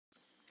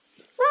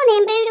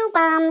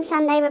Bum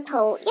Sunday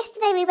report.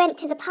 Yesterday we went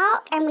to the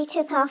park and we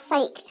took our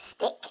fake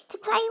stick to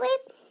play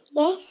with.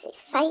 Yes,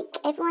 it's fake.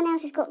 Everyone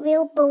else has got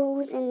real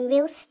balls and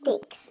real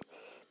sticks.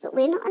 But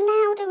we're not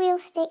allowed a real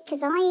stick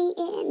because I eat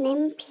it and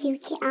then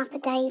puke it up a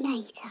day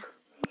later.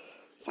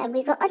 So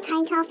we've got to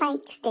take our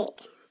fake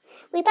stick.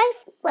 We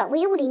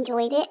all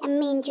enjoyed it, and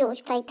me and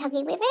George played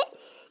tuggy with it.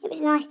 It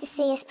was nice to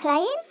see us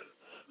playing.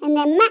 And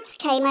then Max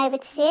came over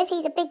to see us.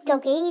 He's a big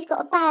doggy. He's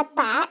got a bad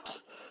back.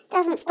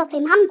 Doesn't stop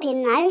him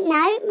humping though.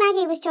 No,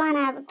 Maggie was trying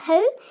to have a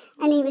poo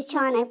and he was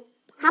trying to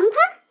hump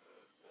her.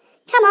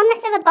 Come on,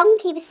 let's have a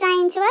bonk, he was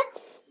saying to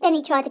her. Then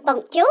he tried to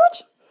bonk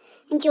George,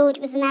 and George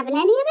wasn't having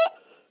any of it.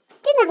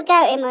 Didn't have a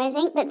go at him or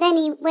anything, but then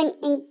he went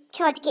and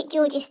tried to get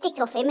George's stick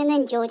off him, and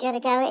then George had a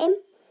go at him.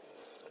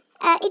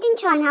 He didn't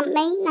try and hump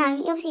me. No,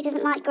 he obviously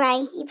doesn't like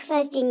grey. He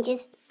prefers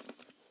gingers.